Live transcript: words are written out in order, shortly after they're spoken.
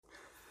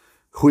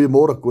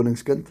Goeiemôre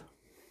koningskind.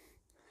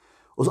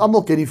 Ons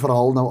almal ken die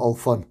verhaal nou al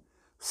van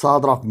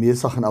Sadrak,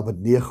 Mesach en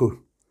Abednego.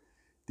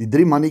 Die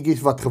drie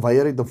mannetjies wat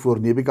geweier het om voor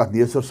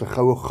Nebukadneser se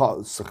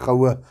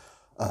goue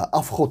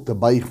afgod te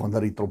buig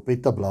wanneer die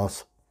trompette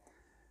blaas.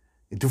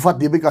 En toe vat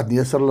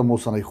Nebukadneser hulle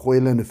mos en hy gooi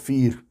hulle in 'n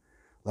vuur,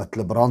 laat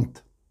hulle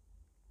brand.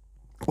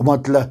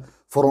 Omdat hulle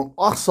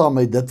veronagsaam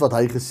met dit wat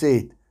hy gesê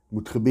het,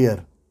 moet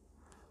gebeur.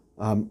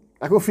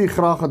 Ek wil vir julle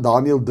graag in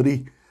Daniël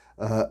 3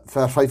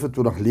 vers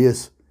 25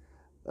 lees.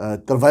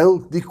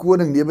 Terwyl die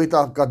koning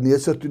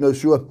Nebukadneser toe nou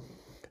so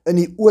in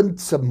die oond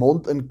se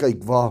mond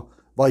inkyk,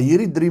 waar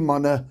hierdie drie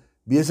manne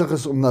besig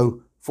is om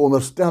nou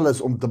veronderstel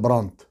is om te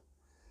brand.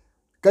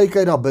 Kyk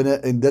hy daar binne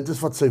en dit is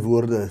wat sy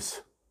woorde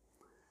is.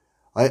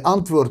 Hy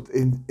antwoord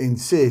en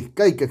sê,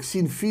 kyk, ek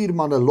sien 4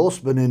 manne los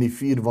binne in die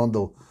vuur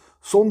wandel,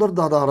 sonder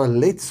dat daar 'n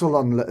letsel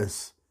aan hulle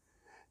is.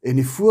 En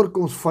die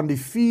voorkoms van die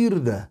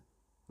 4de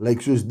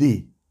lyk soos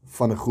die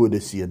van 'n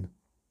godeseun.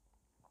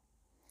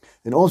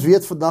 En ons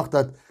weet vandag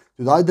dat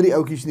toe daai 3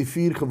 ouetjies in die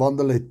vuur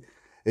gewandel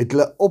het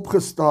hulle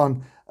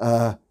opgestaan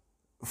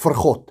vir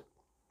God.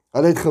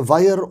 Hulle het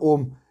geweier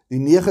om die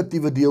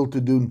negatiewe deel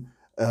te doen,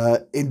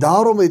 en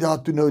daarom het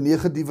daar toe nou 'n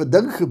negatiewe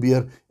ding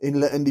gebeur en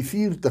hulle in die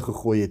vuur te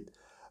gegooi het.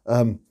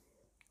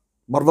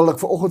 Maar wil ek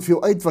vanoggend vir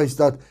jou uitwys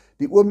dat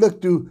die oomblik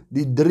toe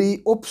die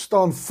 3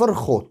 opstaan vir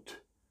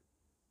God,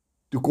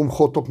 toe kom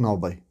God ook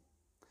naby.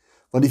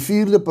 Want die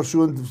 4de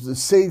persoon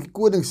sê die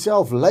koning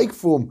self lyk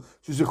vir hom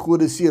soos 'n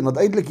godeseun, wat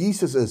eintlik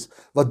Jesus is,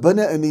 wat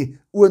binne in die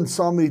oond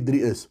saam met die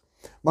 3 is.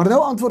 Maar nou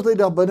antwoord hy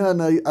daar binne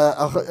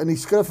in die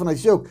skrif en hy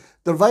sê ook,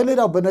 terwyl hy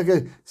daar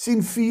binne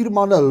sien 4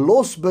 manne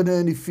los binne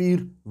in die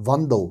vuur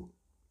wandel.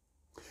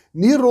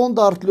 Nie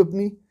rondhardloop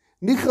nie,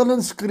 nie gil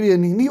en skree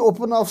nie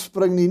op en af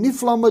spring nie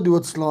vlamme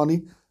doodslaan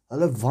nie,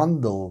 hulle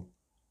wandel.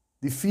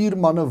 Die 4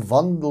 manne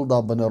wandel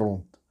daar binne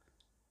rond.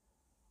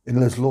 En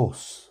hulle is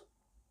los.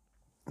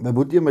 My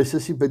boetie en my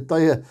sussie, by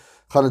tye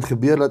gaan dit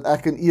gebeur dat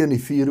ek en u in die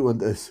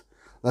vuuroond is.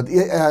 Dat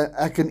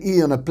ek en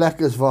u in 'n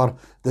plek is waar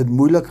dit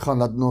moeilik gaan,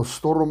 dat ons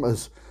storm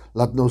is,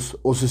 dat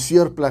ons 'n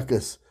seerplek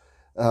is.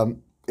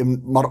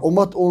 Maar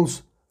omdat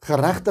ons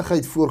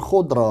geregtigheid voor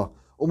God dra,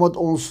 omdat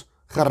ons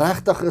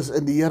geregtig is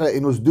in die Here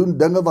en ons doen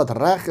dinge wat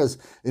reg is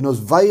en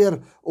ons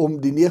weier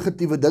om die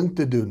negatiewe ding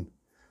te doen,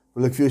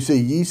 wil ek vir jou sê,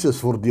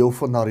 Jesus word deel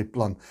van daardie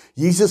plan.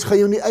 Jesus gaan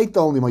jou nie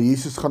uithaal nie, maar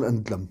Jesus gaan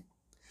inklim.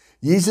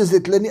 Jesus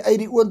het hulle nie uit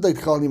die oond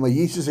uitgehaal nie, maar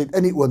Jesus het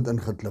in die oond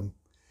ingeklim.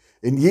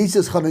 En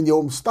Jesus gaan in jou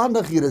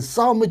omstandighede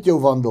saam met jou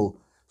wandel,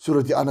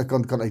 sodat jy aan die ander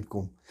kant kan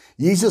uitkom.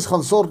 Jesus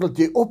gaan sorg dat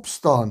jy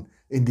opstaan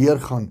en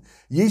deurgaan.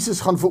 Jesus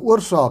gaan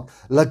veroorsaak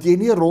dat jy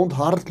nie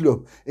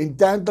rondhardloop en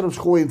tantrums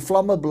gooi en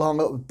vlamme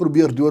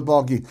probeer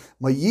doodmaak nie,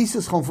 maar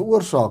Jesus gaan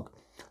veroorsaak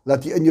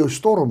dat jy in jou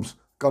storms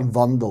kan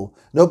wandel.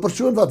 Nou 'n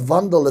persoon wat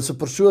wandel is 'n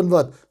persoon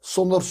wat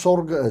sonder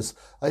sorge is.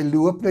 Hy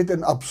loop net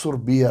en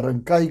absorbeer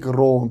en kyk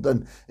rond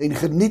en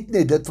geniet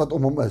net dit wat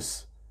om hom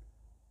is.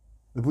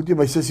 Dan moet jy,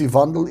 my sussie,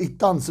 wandel u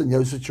tans in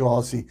jou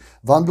situasie,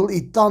 wandel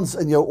u tans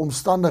in jou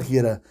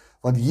omstandighede,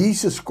 want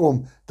Jesus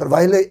kom,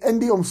 terwyl hy in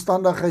die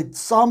omstandigheid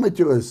saam met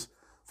jou is,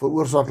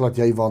 veroorsaak dat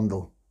jy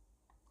wandel.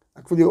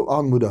 Ek wil jou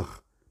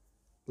aanmoedig,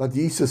 laat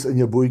Jesus in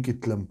jou bootjie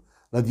klim,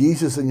 laat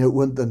Jesus in jou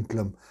oond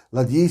inklim,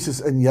 laat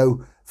Jesus in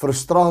jou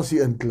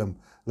frustrasie inklim,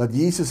 laat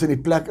Jesus in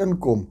die plek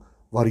inkom,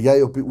 waar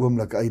jy op die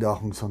oomblik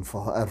uitdagings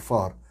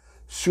ervaar,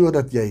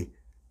 sodat jy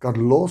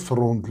kan los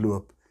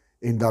rondloop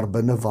en daar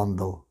binne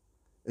wandel.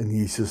 In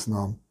Jesus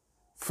naam,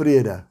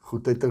 vrede,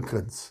 goedheid en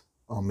guns.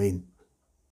 Amen.